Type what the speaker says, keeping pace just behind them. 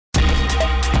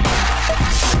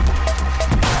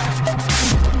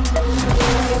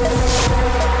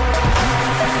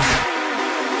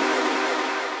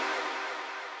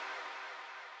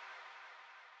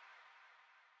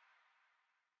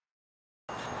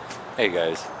Hey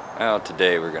guys, well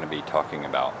today we're going to be talking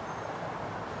about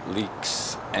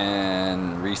leaks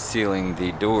and resealing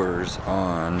the doors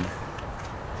on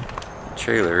a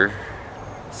trailer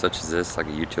such as this, like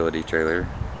a utility trailer.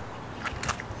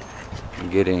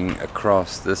 Getting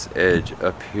across this edge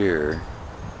up here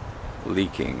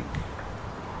leaking.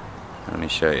 Let me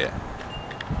show you.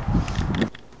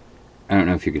 I don't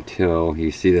know if you can tell,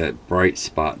 you see that bright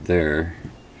spot there,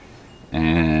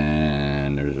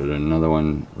 and there's another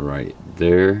one right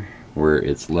there where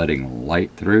it's letting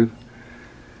light through.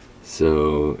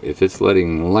 So if it's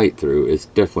letting light through, it's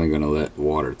definitely going to let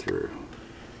water through,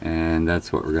 and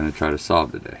that's what we're going to try to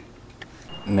solve today.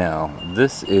 Now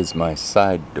this is my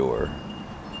side door.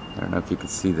 I don't know if you can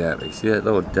see that, but you see that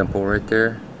little dimple right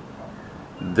there?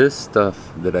 This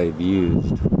stuff that I've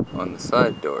used on the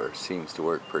side door seems to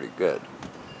work pretty good.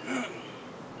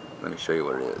 Let me show you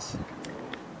what it is.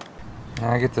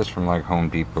 I get this from like Home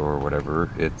Depot or whatever.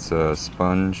 It's a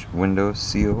sponge window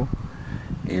seal,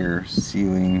 air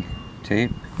sealing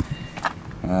tape.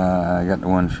 I got the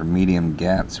one for medium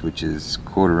gaps, which is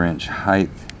 1/4 inch height,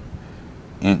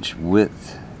 inch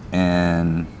width,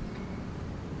 and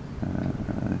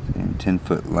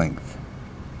 10-foot length.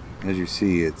 As you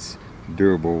see, it's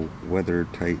durable, weather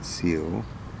tight seal,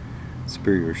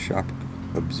 superior shock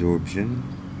absorption,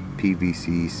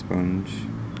 PVC sponge,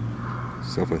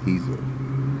 self-adhesive.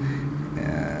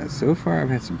 So far I've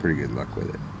had some pretty good luck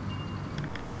with it.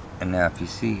 And now if you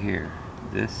see here,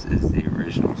 this is the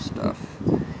original stuff.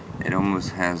 It almost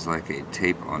has like a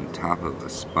tape on top of a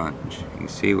sponge. You can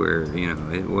see where, you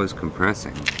know, it was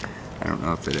compressing. I don't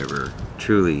know if it ever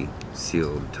truly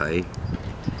sealed tight,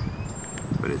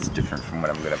 but it's different from what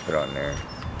I'm going to put on there.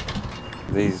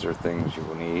 These are things you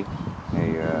will need: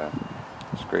 a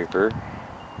scraper,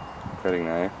 cutting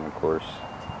knife, and of course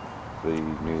the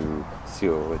new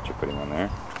seal that you're putting on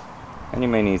there. And you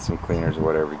may need some cleaners or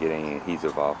whatever to get any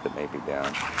adhesive off that may be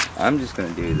down. I'm just going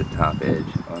to do the top edge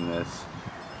on this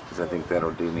because I think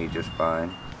that'll do me just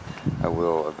fine. I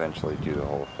will eventually do the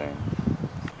whole thing.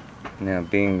 Now,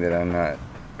 being that I'm not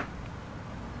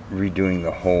redoing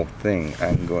the whole thing,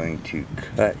 I'm going to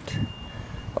cut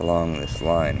along this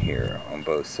line here on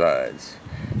both sides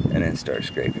and then start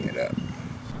scraping it up.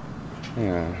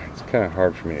 Yeah, it's kind of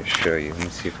hard for me to show you. Let me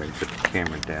see if I can put the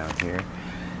camera down here.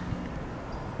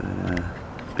 But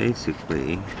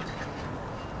basically,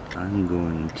 I'm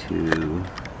going to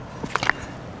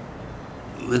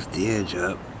lift the edge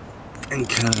up and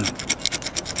kind of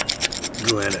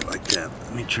go at it like that.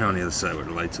 Let me try on the other side where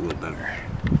the light's a little better.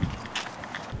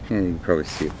 Yeah, you can probably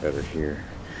see it better here.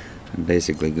 I'm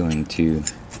basically going to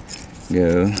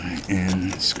go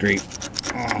and scrape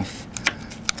off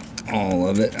all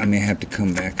of it. I may have to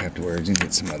come back afterwards and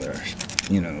get some other,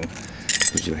 you know,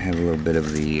 because you'll have a little bit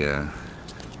of the,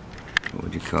 what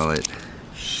would you call it,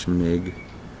 schmig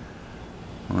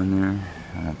on there.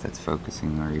 I don't know if that's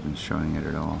focusing or even showing it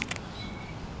at all.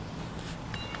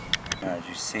 Now, as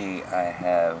you see, I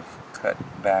have cut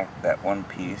back that one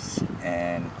piece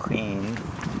and cleaned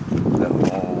the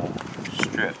whole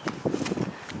strip.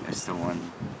 It's the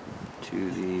one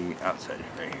to the outside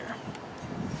right here.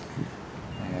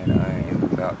 And I am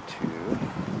about to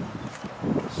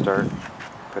start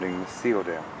putting the seal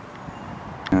down.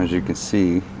 Now, as you can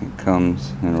see, it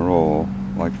comes in a roll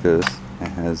like this. It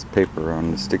has paper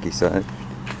on the sticky side.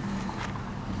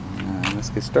 Let's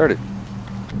get started.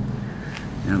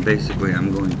 Now basically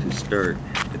I'm going to start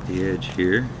at the edge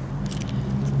here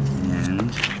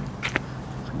and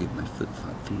get my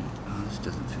flip-flop feet. Oh, this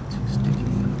doesn't feel too sticky.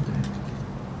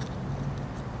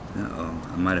 Uh-oh,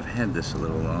 I might have had this a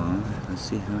little long. Let's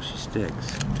see how she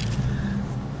sticks.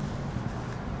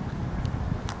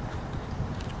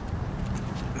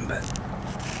 But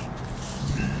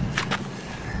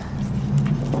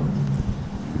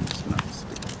it's not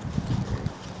sticky.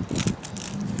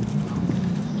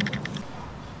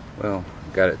 Well,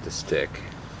 got it to stick,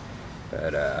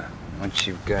 but once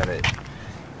you've got it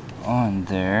on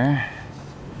there,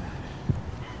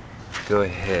 go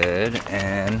ahead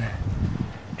and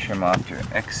trim off your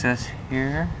excess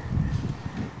here,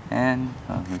 and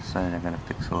on this side I'm going to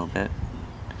fix a little bit.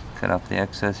 Cut off the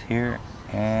excess here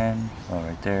and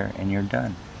right there, and you're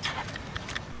done.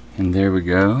 And there we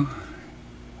go.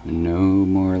 No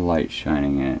more light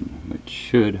shining in, which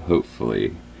should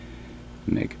hopefully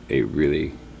make a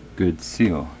really good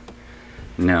seal.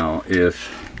 Now if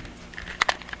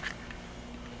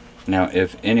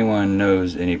anyone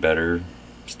knows any better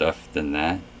stuff than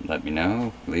that, let me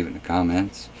know. Leave it in the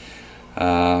comments.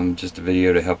 Just a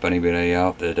video to help anybody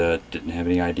out that didn't have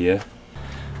any idea.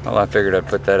 Well, I figured I'd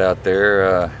put that out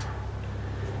there.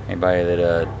 Anybody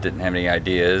that didn't have any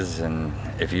ideas, and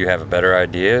if you have a better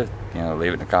idea, you know,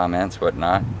 leave it in the comments,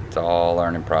 whatnot. It's all a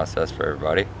learning process for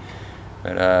everybody.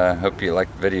 But hope you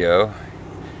liked the video.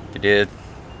 If you did,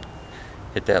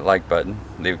 hit that like button,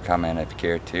 leave a comment if you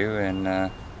care to, and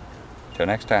until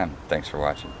next time, thanks for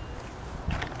watching.